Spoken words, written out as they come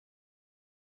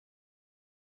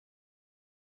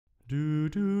Do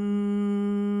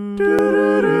do Do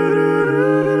do do do do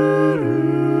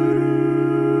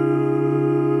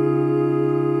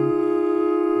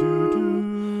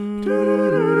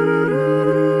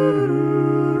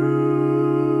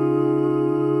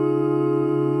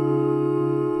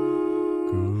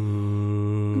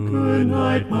Good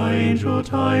night, my angel,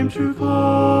 time to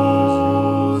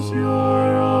close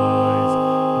your eyes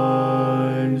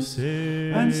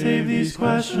and save these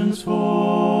questions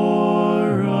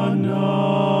for another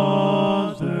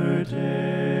day.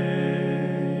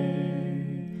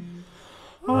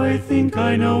 I think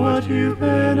I know what you've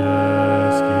been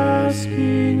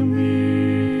asking me.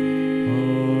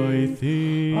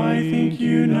 I think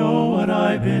you know what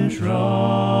I've been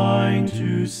trying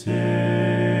to say.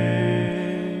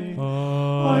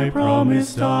 I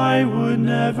promised I would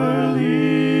never leave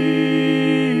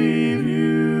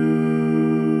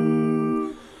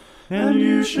you, and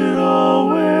you should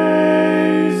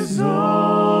always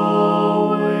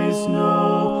know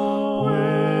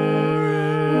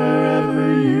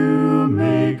wherever you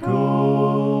may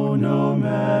go, no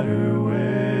matter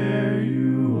where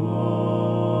you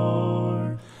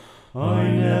are, I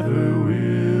never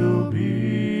will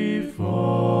be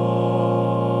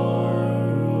far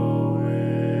away.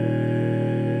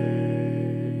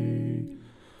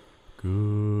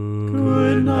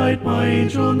 Good night, my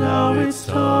angel, now it's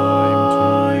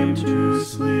time to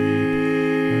sleep.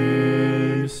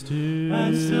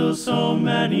 And still so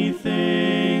many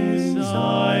things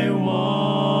I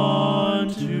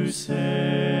want to say.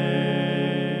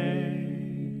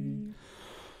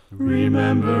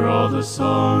 Remember all the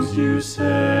songs you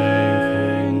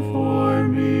sang for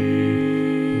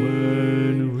me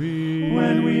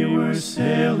when we were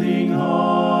sailing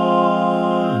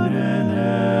on an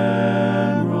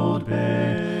emerald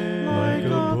bay, like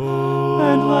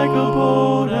a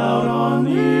boat out on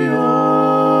the ocean.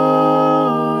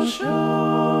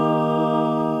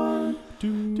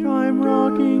 I'm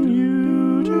rocking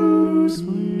you to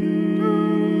sleep.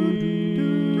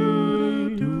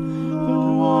 The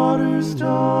water's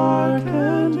dark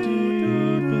and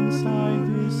deep inside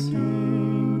this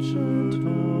ancient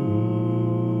heart.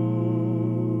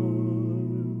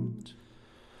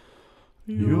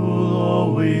 You'll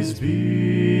always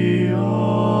be a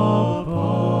part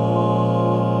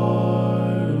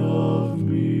of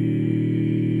me.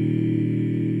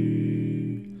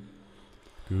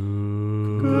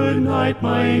 Good night,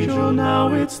 my angel,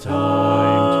 now it's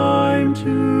time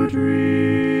to dream.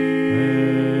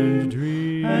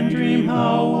 And dream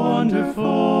how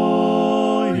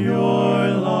wonderful your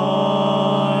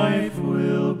life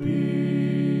will be.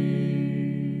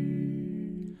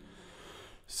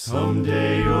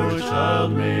 Someday your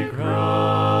child may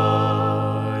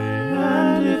cry,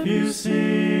 and if you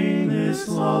sing this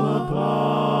lullaby,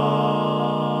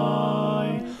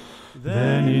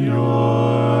 then in your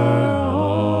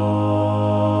heart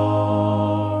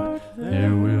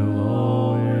there will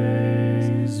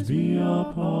always be a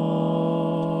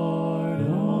part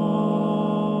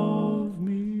of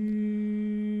me.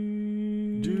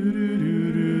 Do do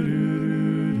do do do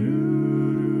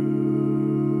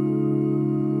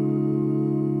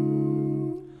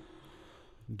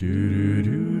do do do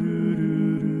do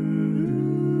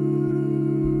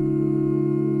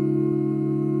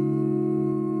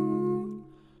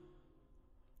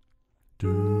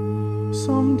do.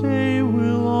 Someday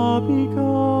we'll all be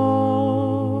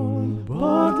gone,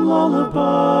 but lullabies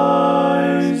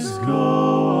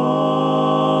go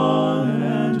on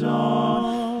and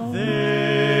on. They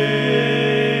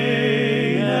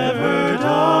never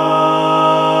die.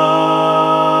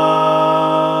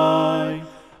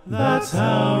 That's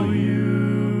how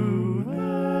you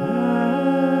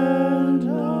and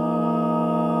I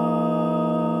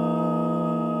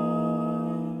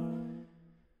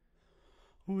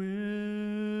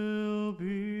will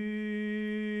be.